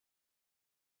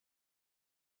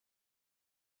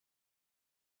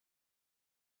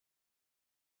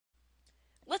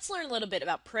let's learn a little bit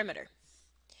about perimeter.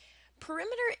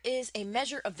 Perimeter is a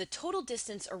measure of the total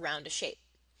distance around a shape.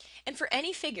 And for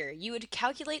any figure, you would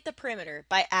calculate the perimeter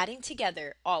by adding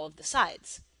together all of the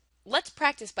sides. Let's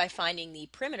practice by finding the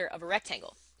perimeter of a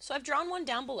rectangle. So I've drawn one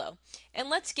down below, and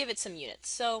let's give it some units.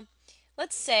 So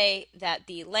let's say that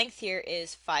the length here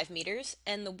is 5 meters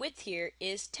and the width here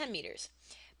is 10 meters.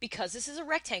 Because this is a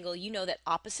rectangle, you know that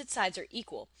opposite sides are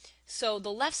equal. So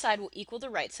the left side will equal the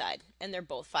right side, and they're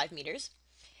both 5 meters.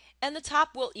 And the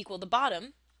top will equal the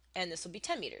bottom, and this will be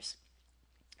 10 meters.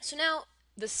 So now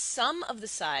the sum of the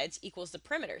sides equals the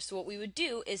perimeter. So what we would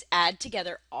do is add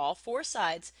together all four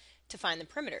sides to find the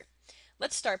perimeter.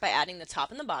 Let's start by adding the top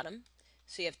and the bottom.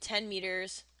 So you have 10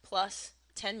 meters plus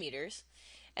 10 meters.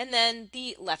 And then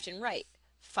the left and right,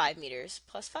 5 meters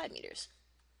plus 5 meters.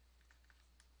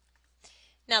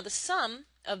 Now the sum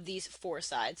of these four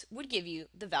sides would give you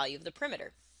the value of the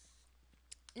perimeter.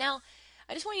 Now,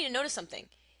 I just want you to notice something.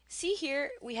 See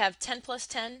here, we have 10 plus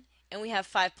 10 and we have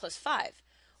 5 plus 5.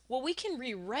 Well, we can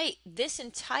rewrite this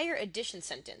entire addition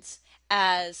sentence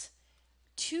as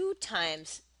 2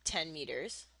 times 10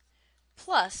 meters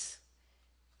plus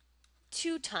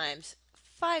 2 times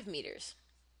 5 meters,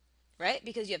 right?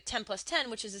 Because you have 10 plus 10,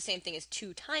 which is the same thing as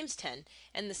 2 times 10,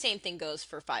 and the same thing goes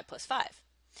for 5 plus 5.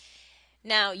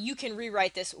 Now, you can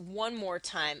rewrite this one more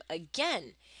time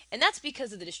again, and that's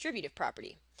because of the distributive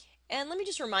property. And let me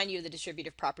just remind you of the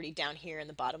distributive property down here in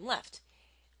the bottom left.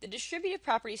 The distributive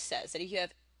property says that if you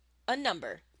have a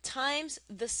number times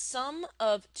the sum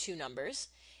of two numbers,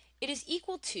 it is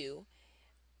equal to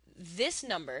this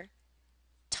number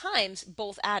times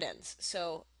both addends.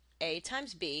 So A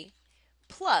times B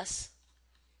plus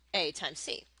A times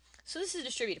C. So this is a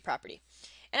distributive property.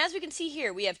 And as we can see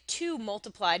here, we have 2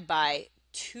 multiplied by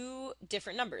two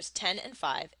different numbers, 10 and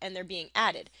 5, and they're being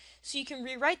added. So you can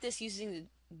rewrite this using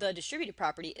the distributive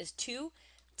property as 2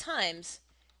 times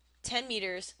 10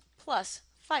 meters plus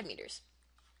 5 meters.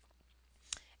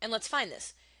 And let's find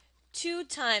this. 2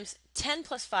 times 10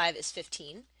 plus 5 is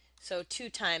 15. So 2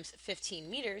 times 15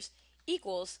 meters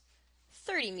equals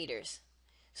 30 meters.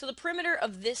 So the perimeter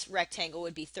of this rectangle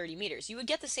would be 30 meters. You would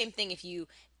get the same thing if you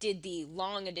did the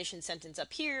long addition sentence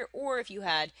up here, or if you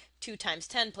had 2 times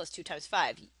 10 plus 2 times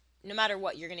 5. No matter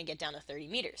what, you're going to get down to 30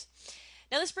 meters.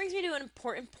 Now this brings me to an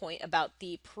important point about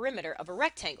the perimeter of a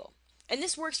rectangle. And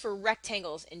this works for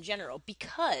rectangles in general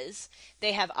because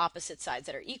they have opposite sides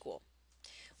that are equal.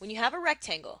 When you have a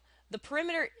rectangle, the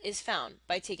perimeter is found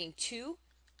by taking 2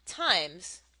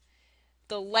 times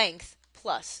the length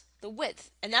plus the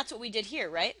width. And that's what we did here,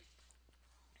 right?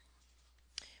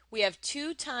 We have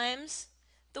 2 times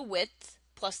the width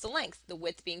plus the length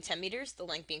width being 10 meters, the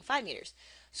length being 5 meters.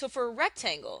 So for a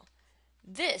rectangle,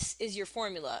 this is your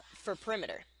formula for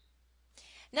perimeter.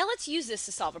 Now let's use this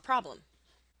to solve a problem.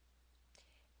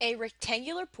 A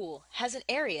rectangular pool has an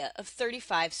area of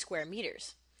 35 square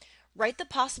meters. Write the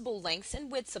possible lengths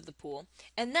and widths of the pool,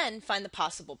 and then find the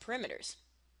possible perimeters.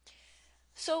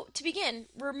 So to begin,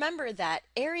 remember that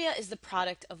area is the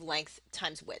product of length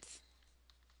times width.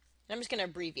 And I'm just going to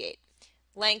abbreviate.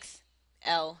 Length,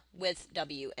 L, width,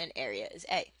 W, and area is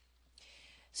A.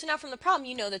 So now from the problem,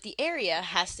 you know that the area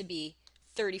has to be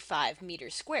 35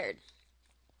 meters squared.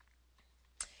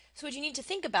 So what you need to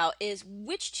think about is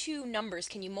which two numbers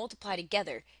can you multiply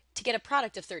together to get a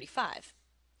product of 35?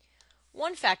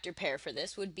 One factor pair for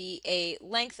this would be a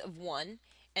length of 1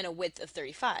 and a width of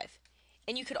 35.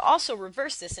 And you could also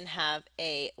reverse this and have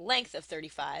a length of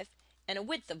 35 and a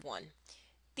width of 1.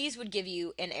 These would give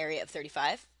you an area of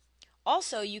 35.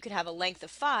 Also, you could have a length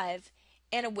of 5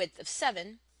 and a width of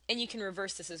 7, and you can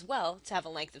reverse this as well to have a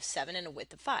length of 7 and a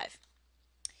width of 5.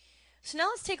 So now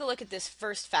let's take a look at this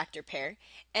first factor pair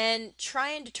and try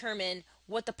and determine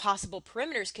what the possible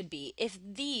perimeters could be if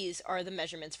these are the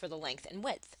measurements for the length and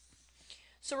width.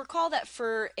 So recall that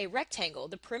for a rectangle,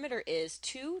 the perimeter is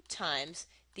 2 times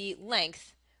the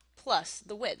length plus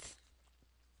the width.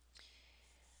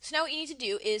 So now what you need to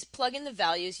do is plug in the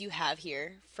values you have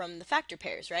here from the factor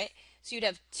pairs, right? So you'd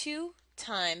have 2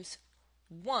 times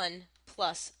 1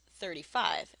 plus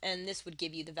 35, and this would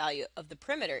give you the value of the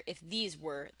perimeter if these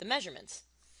were the measurements.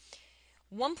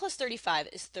 1 plus 35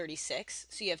 is 36,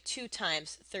 so you have 2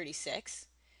 times 36.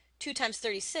 2 times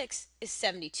 36 is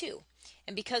 72.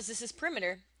 And because this is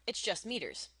perimeter, it's just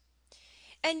meters.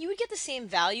 And you would get the same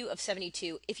value of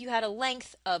 72 if you had a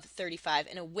length of 35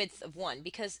 and a width of 1,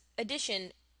 because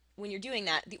addition, when you're doing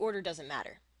that, the order doesn't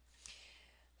matter.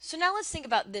 So now let's think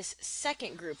about this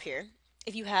second group here.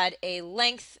 If you had a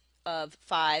length of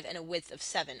 5 and a width of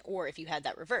 7, or if you had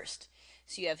that reversed.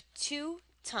 So you have 2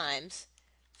 times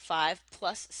 5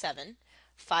 plus 7.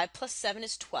 5 plus 7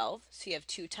 is 12, so you have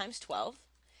 2 times 12.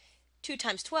 2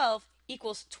 times 12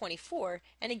 equals 24,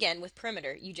 and again with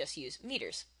perimeter you just use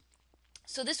meters.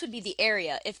 So this would be the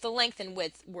area if the length and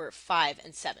width were 5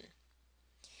 and 7.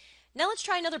 Now let's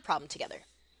try another problem together.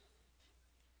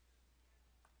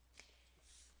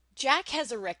 Jack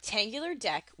has a rectangular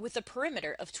deck with a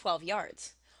perimeter of 12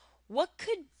 yards. What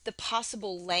could the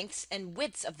possible lengths and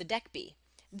widths of the deck be?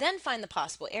 Then find the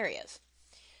possible areas.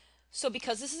 So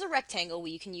because this is a rectangle,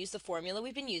 we can use the formula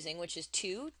we've been using, which is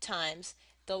 2 times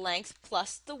the length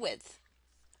plus the width.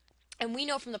 And we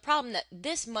know from the problem that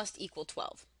this must equal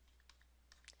 12.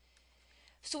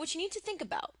 So what you need to think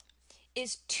about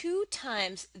is 2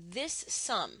 times this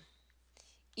sum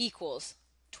equals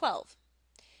 12.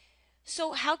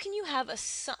 So how can you have a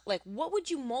sum, like what would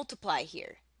you multiply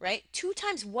here, right? 2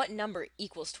 times what number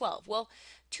equals 12? Well,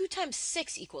 2 times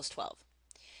 6 equals 12.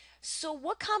 So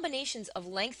what combinations of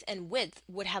length and width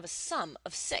would have a sum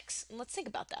of 6? And let's think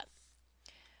about that.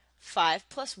 5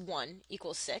 plus 1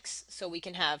 equals 6, so we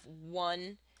can have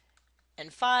 1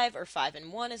 and 5, or 5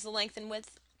 and 1 is the length and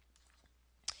width.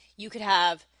 You could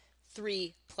have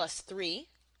 3 plus 3,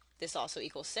 this also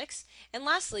equals 6. And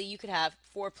lastly, you could have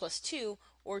 4 plus 2,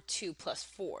 or 2 plus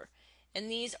 4. And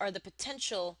these are the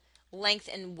potential length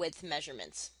and width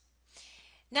measurements.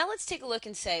 Now let's take a look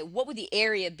and say, what would the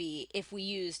area be if we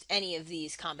used any of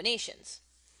these combinations?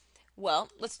 Well,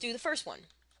 let's do the first one.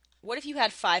 What if you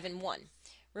had 5 and 1?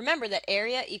 Remember that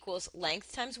area equals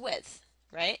length times width,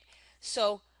 right?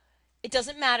 So it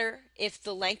doesn't matter if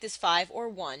the length is 5 or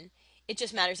 1. It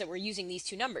just matters that we're using these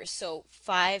two numbers. So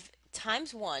 5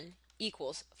 times 1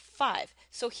 equals 5.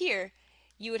 So here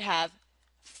you would have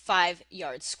 5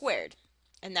 yards squared,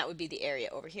 and that would be the area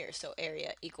over here. So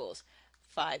area equals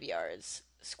 5 yards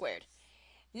squared.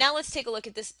 Now let's take a look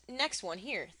at this next one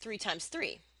here, 3 times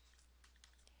 3.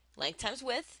 Length times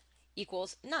width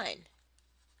equals 9.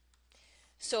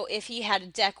 So if he had a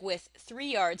deck with 3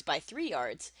 yards by 3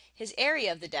 yards, his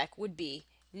area of the deck would be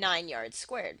 9 yards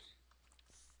squared.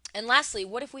 And lastly,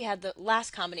 what if we had the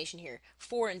last combination here,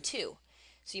 4 and 2?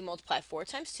 So you multiply 4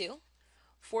 times 2.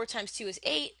 4 times 2 is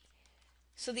 8.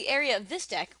 So the area of this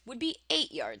deck would be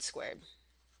 8 yards squared.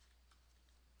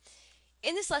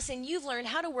 In this lesson, you've learned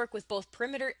how to work with both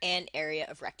perimeter and area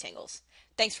of rectangles.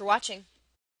 Thanks for watching.